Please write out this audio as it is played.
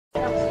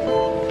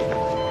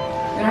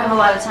don't have a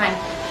lot of time.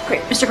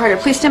 Great. Mr. Carter,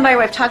 please stand by your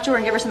wife. Talk to her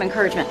and give her some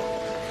encouragement.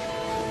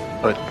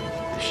 But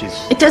she's...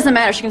 It doesn't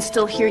matter. She can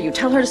still hear you.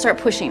 Tell her to start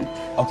pushing.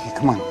 Okay,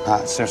 come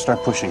on. Sarah,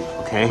 start pushing,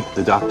 okay?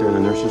 The doctor and the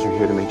nurses are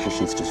here to make sure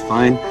she's just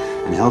fine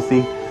and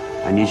healthy.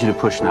 I need you to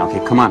push now,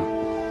 okay? Come on.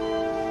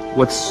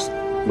 What's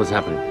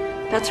happening?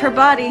 That's her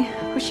body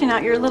pushing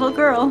out your little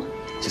girl.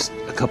 Just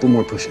a couple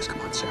more pushes.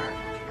 Come on, Sarah.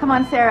 Come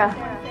on, Sarah.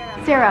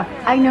 Sarah,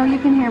 I know you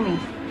can hear me.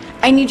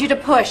 I need you to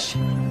push.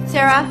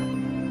 Sarah,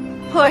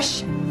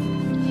 push.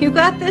 You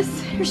got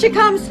this. Here she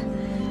comes.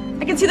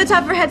 I can see the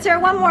top of her head. Sarah,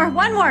 one more.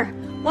 One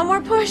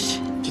more push.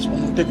 Just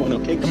one more big one,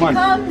 okay? Come She on.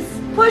 comes.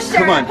 Push,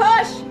 Sarah. Come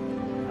on. Push.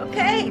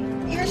 Okay.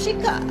 Here she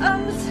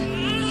comes.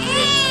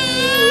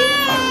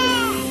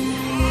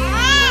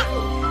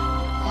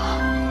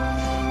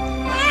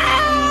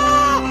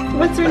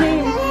 What's her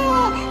name?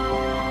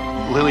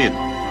 Lillian.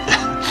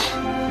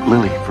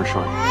 Lily, for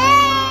short.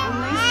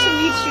 Nice to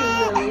meet you,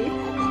 Lily.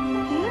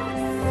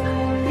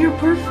 Yes. You're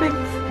perfect.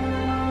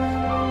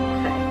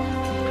 Okay.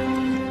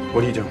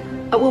 What are you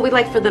doing? Oh, well, we'd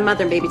like for the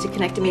mother and baby to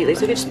connect immediately.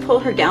 So we can just pull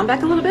her down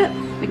back a little bit.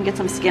 We can get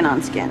some skin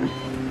on skin.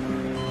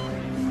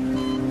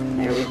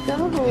 There we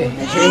go.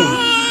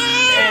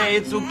 Hey,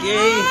 it's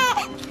okay.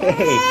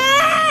 Hey.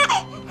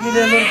 Hey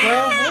there, little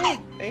girl.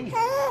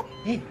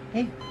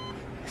 Hey.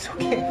 It's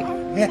okay.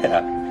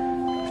 Yeah.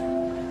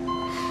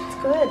 It's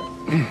good.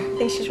 I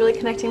think she's really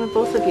connecting with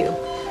both of you.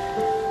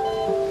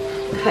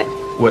 Okay.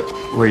 Where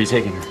are you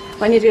taking her?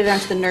 Well, I need to get her down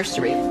to the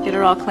nursery. Get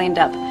her all cleaned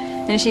up.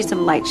 And she needs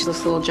some light. She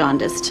looks a little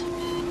jaundiced.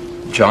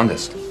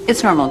 Jaundiced?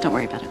 It's normal. Don't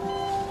worry about it.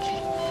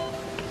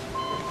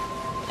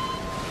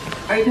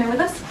 Are you coming with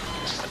us?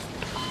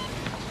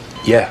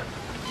 Yeah.